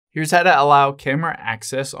Here's how to allow camera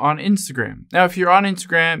access on Instagram. Now, if you're on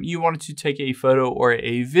Instagram, you wanted to take a photo or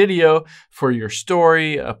a video for your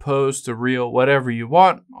story, a post, a reel, whatever you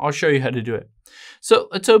want, I'll show you how to do it. So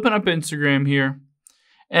let's open up Instagram here.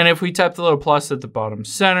 And if we tap the little plus at the bottom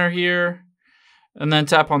center here, and then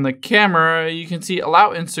tap on the camera, you can see allow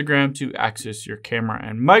Instagram to access your camera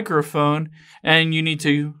and microphone, and you need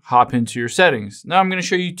to hop into your settings. Now I'm going to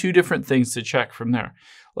show you two different things to check from there.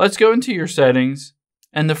 Let's go into your settings.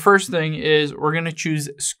 And the first thing is we're going to choose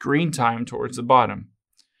screen time towards the bottom.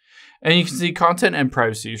 And you can see content and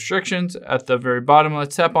privacy restrictions at the very bottom.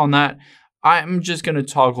 Let's tap on that. I'm just going to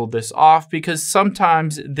toggle this off because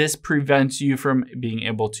sometimes this prevents you from being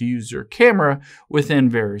able to use your camera within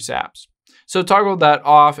various apps. So toggle that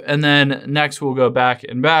off, and then next we'll go back,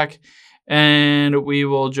 and we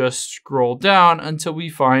will just scroll down until we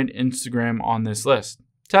find Instagram on this list.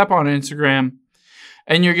 Tap on Instagram.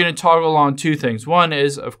 And you're going to toggle on two things. One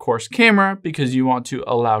is, of course, camera, because you want to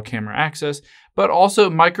allow camera access, but also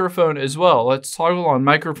microphone as well. Let's toggle on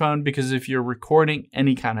microphone because if you're recording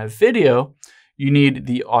any kind of video, you need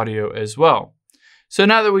the audio as well. So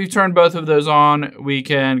now that we've turned both of those on, we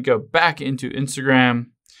can go back into Instagram.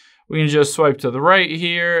 We can just swipe to the right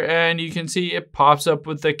here, and you can see it pops up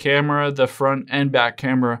with the camera. The front and back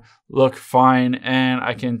camera look fine, and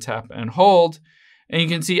I can tap and hold. And you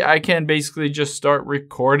can see I can basically just start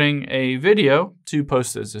recording a video to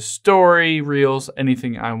post as a story, reels,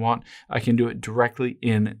 anything I want. I can do it directly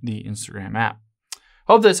in the Instagram app.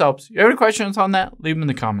 Hope this helps. If you have any questions on that, leave them in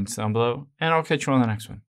the comments down below, and I'll catch you on the next one.